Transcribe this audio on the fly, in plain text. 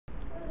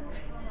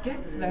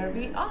Guess where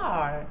we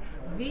are?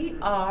 We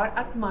are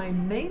at my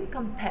main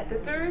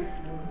competitor's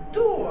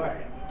tour.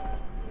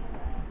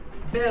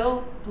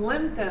 Bill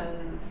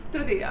Plympton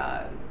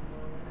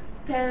Studios.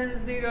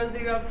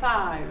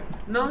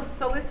 10005. No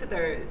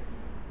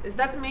solicitors. Is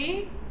that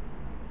me?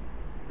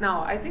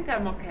 No, I think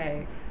I'm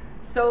okay.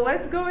 So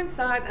let's go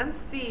inside and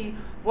see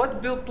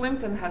what Bill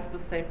Plympton has to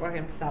say for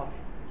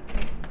himself.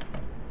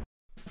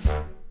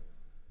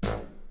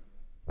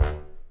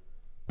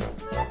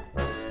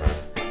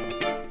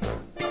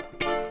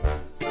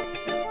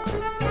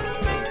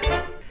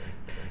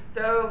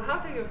 So how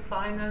do you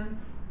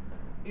finance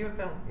your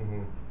films?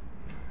 Mm-hmm.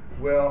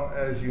 Well,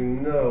 as you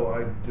know,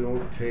 I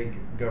don't take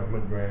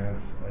government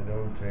grants. I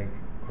don't take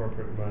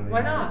corporate money.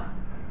 Why not?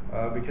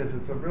 Because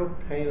it's a real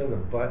pain in the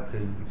butt to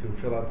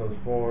fill out those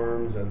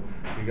forms, and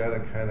you got to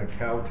kind of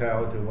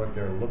kowtow to what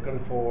they're looking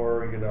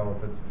for. You know,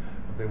 if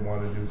they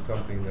want to do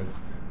something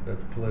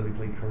that's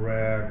politically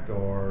correct,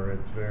 or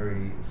it's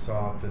very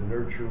soft and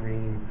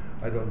nurturing.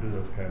 I don't do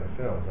those kind of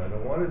films. I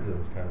don't want to do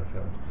those kind of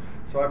films.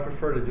 So I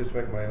prefer to just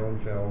make my own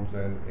films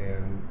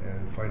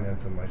and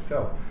finance them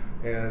myself.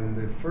 And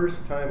the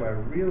first time I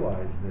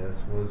realized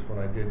this was when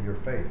I did Your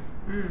Face.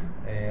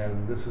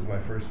 And this was my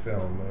first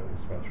film. It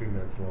was about 3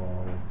 minutes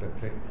long.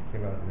 It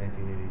came out in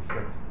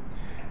 1986.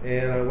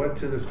 And I went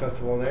to this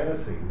festival in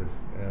Annecy,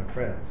 this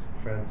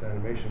France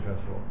Animation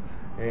Festival.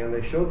 And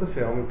they showed the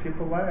film, and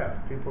people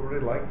laughed. People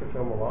really liked the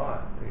film a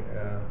lot.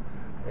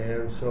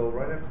 And so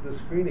right after the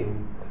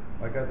screening,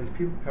 I got these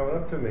people coming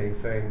up to me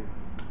saying,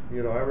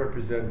 you know, I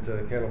represent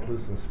Canal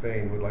Plus in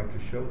Spain. We'd like to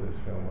show this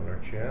film on our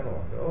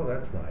channel. I said, oh,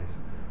 that's nice.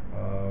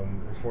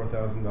 Is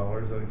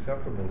 $4,000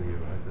 acceptable to you?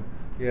 I said,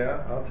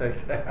 yeah, I'll take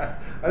that.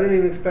 I didn't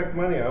even expect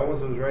money. I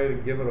almost was ready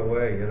to give it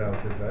away, you know,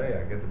 because, hey,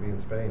 I get to be in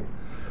Spain.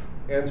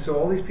 And so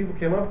all these people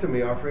came up to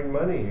me offering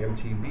money,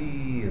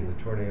 MTV and the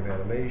Tourney of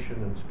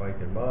Animation and Spike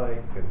and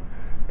Mike.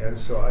 And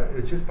so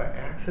it's just by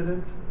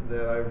accident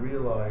that I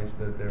realized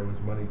that there was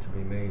money to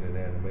be made in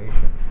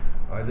animation.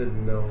 I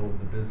didn't know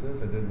the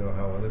business. I didn't know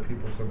how other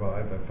people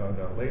survived. I found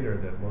out later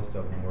that most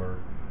of them were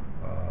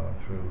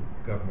through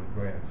government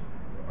grants,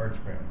 arts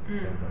grants,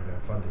 things like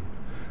that, funding.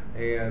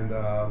 And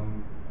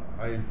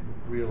I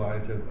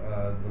realized that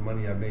the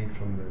money I made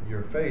from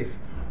Your Face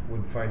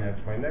would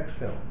finance my next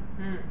film.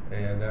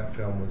 And that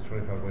film was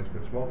 25 Ways to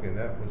Quit Smoking, and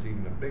that was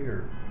even a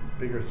bigger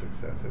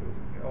success. It was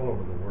all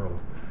over the world.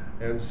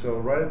 And so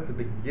right at the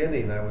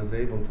beginning, I was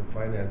able to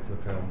finance the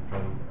film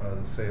from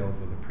the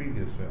sales of the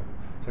previous film.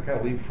 So I kind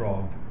of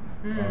leapfrogged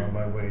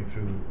my way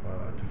through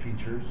to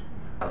features.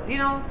 You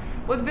know,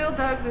 what Bill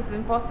does is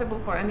impossible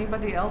for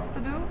anybody else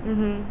to do.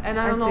 And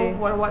I don't know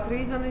for what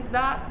reason is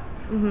that.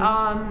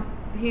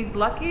 He's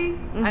lucky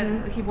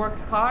and he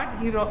works hard.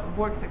 He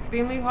works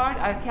extremely hard.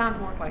 I can't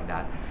work like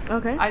that.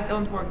 Okay. I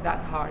don't work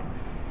that hard.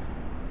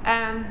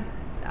 And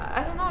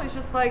I don't know, it's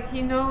just like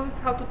he knows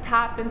how to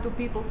tap into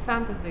people's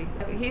fantasies.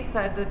 He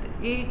said that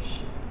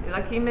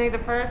he made the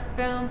first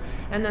film,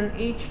 and then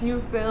each new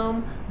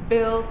film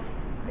builds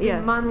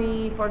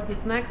money for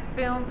his next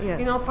film.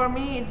 You know, for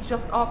me, it's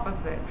just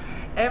opposite.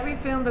 Every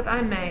film that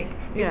I make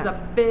is a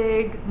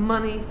big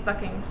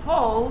money-sucking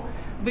hole,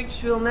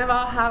 which will never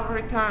have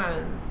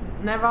returns,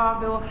 never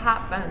will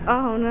happen.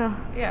 Oh no.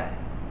 Yeah.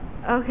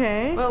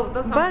 Okay. Well,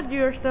 but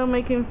you're still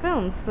making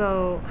films,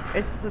 so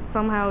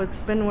somehow it's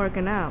been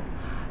working out.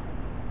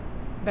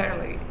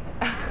 Barely.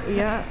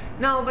 Yeah.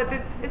 No, but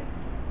it's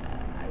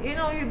you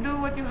know, you do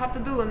what you have to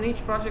do, and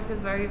each project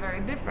is very,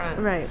 very different.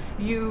 Right.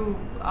 You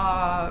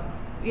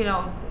you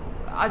know,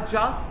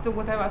 adjust to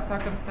whatever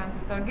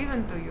circumstances are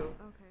given to you.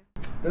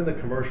 Okay. Then the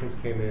commercials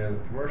came in.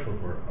 The commercials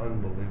were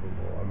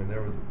unbelievable. I mean, they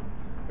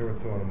were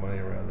throwing money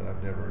around that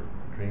I've never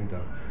dreamed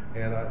of,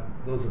 and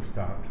those have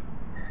stopped.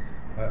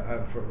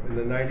 In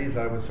the 90s,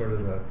 I was sort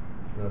of the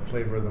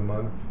flavor of the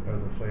month, or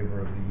the flavor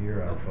of the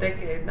year, actually.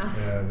 Decade now.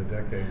 Yeah, the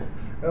decade.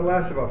 It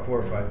lasted about 4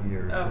 or 5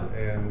 years,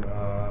 and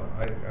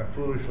I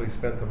foolishly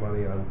spent the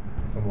money on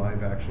some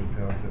live-action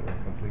films that were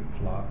complete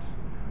flops.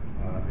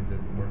 They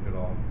didn't work at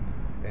all.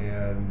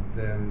 And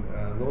then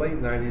in the late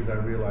 90s, I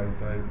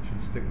realized I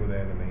should stick with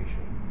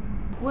animation.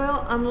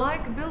 Well,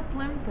 unlike Bill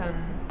Plympton,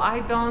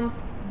 I don't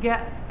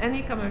get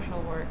any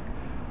commercial work.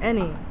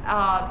 Any?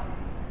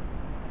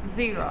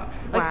 Zero.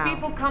 Like,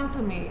 people come to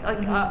me,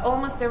 like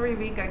almost every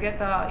week I get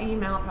an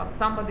email from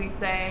somebody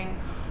saying,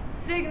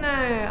 Signe,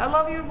 I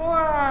love your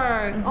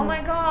work. Oh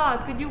my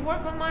God, could you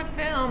work on my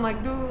film?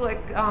 Like, do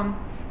like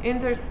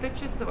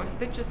interstitches or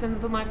stitches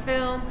into my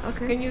film.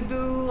 Okay. Can you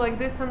do like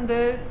this and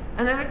this?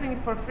 And everything is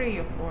for free,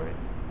 of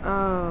course.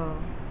 Oh.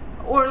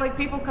 Or like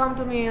people come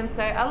to me and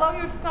say, I love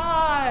your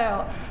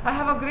style. I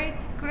have a great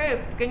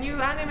script. Can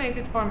you animate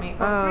it for me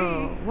for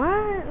free?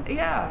 What?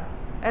 Yeah.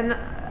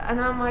 And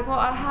I'm like, well,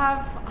 I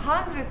have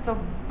hundreds of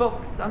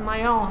books on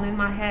my own in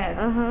my head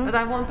that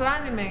I want to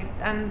animate.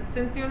 And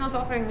since you're not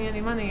offering me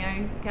any money,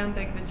 I can't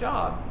take the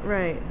job.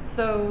 Right.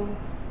 So,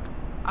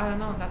 I don't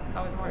know. That's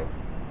how it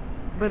works.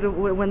 But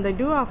when they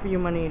do offer you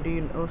money, do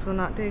you also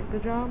not take the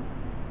job?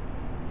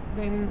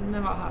 They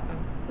never happen.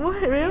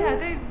 What, really?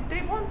 Yeah,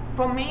 they want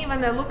from me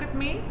when they look at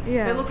me.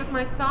 Yeah. They look at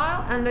my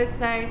style and they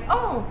say,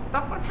 "Oh,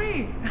 stuff for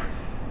free."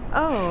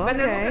 Oh, When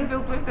they look okay. at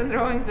Bill Plympton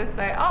drawings, they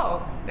say,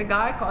 "Oh, the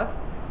guy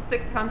costs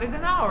 $600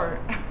 an hour."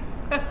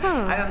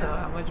 I don't know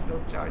how much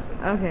Bill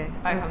charges. Okay.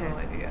 I have okay. no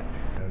idea.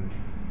 And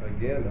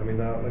again, I mean,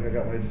 now like I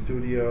got my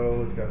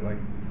studio. It's got like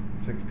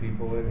 6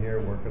 people in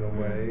here working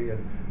away,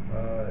 and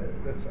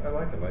I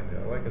like it like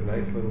that. I like a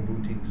nice little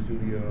boutique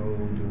studio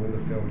doing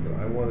the films that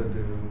I want to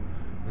do.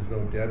 There's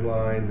no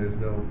deadline. There's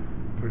no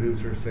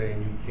producer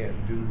saying you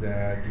can't do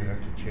that. You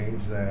have to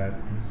change that.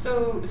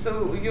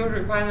 So your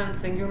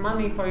financing, your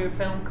money for your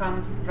film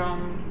comes from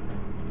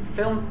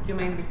films that you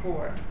made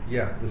before.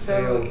 Yeah, the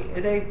So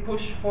sales. they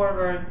push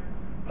forward,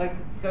 like,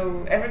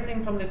 so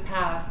everything from the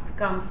past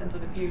comes into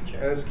the future.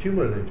 And it's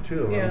cumulative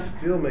too. Yeah. I'm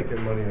still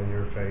making money on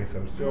Your Face.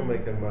 I'm still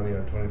making money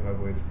on 25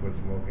 Ways to Quit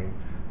Smoking.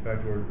 In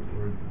fact, we're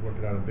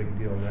working on a big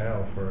deal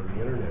now for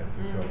the internet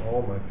to sell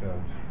all my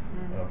films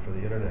for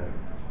the internet.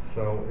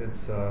 So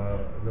it's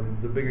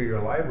the bigger your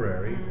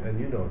library, and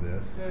you know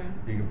this,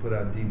 you can put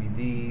out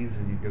DVDs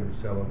and you can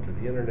sell them to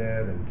the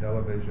internet and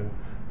television.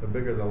 The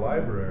bigger the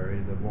library,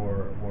 the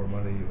more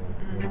money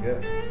you'll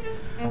get.